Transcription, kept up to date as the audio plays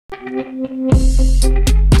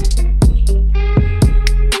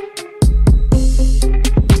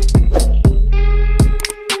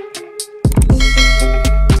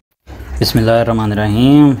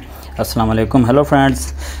Assalamu alaikum. Hello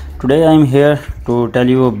friends. Today I am here to tell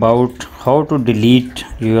you about how to delete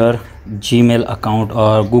your Gmail account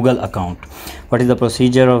or Google account. What is the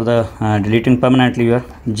procedure of the deleting permanently your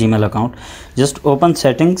Gmail account? Just open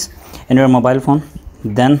settings in your mobile phone,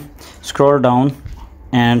 then scroll down,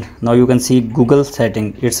 and now you can see Google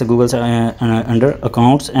setting. It's a Google under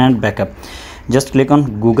accounts and backup. Just click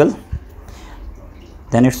on Google,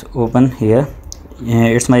 then it's open here.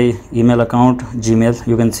 It's my email account, Gmail.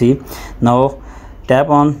 You can see. Now tap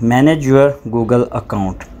on manage your Google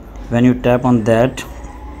account. When you tap on that,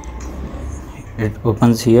 it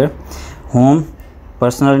opens here, home,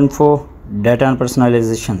 personal info, data and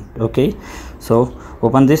personalization. Okay, so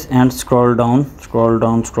open this and scroll down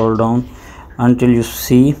until you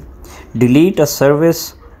see delete a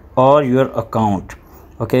service or your account.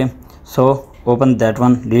 Okay, so open that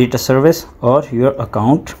one, delete a service or your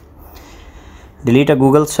account. Delete a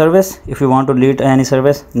Google service. If you want to delete any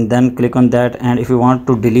service, then click on that, and if you want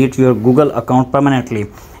to delete your Google account permanently,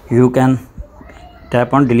 you can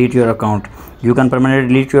tap on delete your account. You can permanently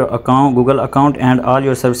delete your account, Google account, and all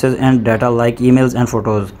your services and data like emails and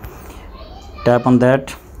photos. Tap on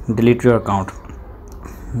that, delete your account.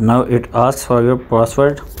 Now it asks for your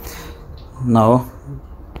password. Now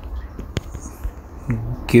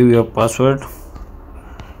give your password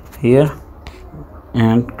here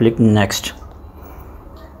and click next.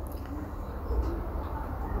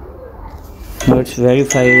 Now it's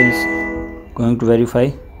going to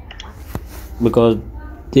verify, because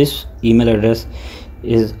this email address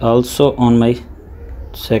is also on my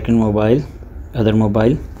other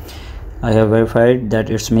mobile. I have verified that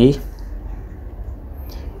it's me.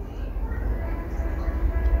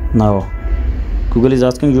 Now Google is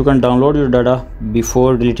asking you can download your data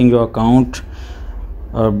before deleting your account,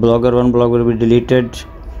 or one blog will be deleted,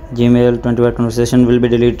 Gmail 25 conversation will be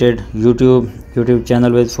deleted, YouTube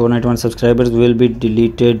channel with 491 subscribers will be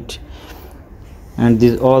deleted, and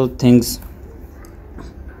these all things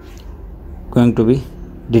going to be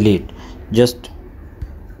delete. Just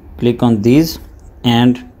click on these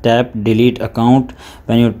and tap delete account.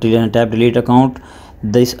 When you tap delete account,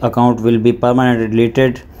 this account will be permanently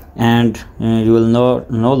deleted, and you will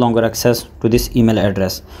no longer access to this email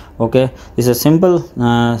address. Okay, this is a simple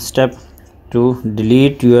step to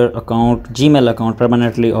delete your account, Gmail account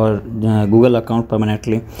permanently, or Google account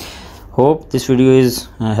permanently. Hope this video is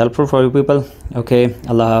helpful for you people. Okay,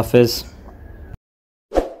 Allah Hafiz.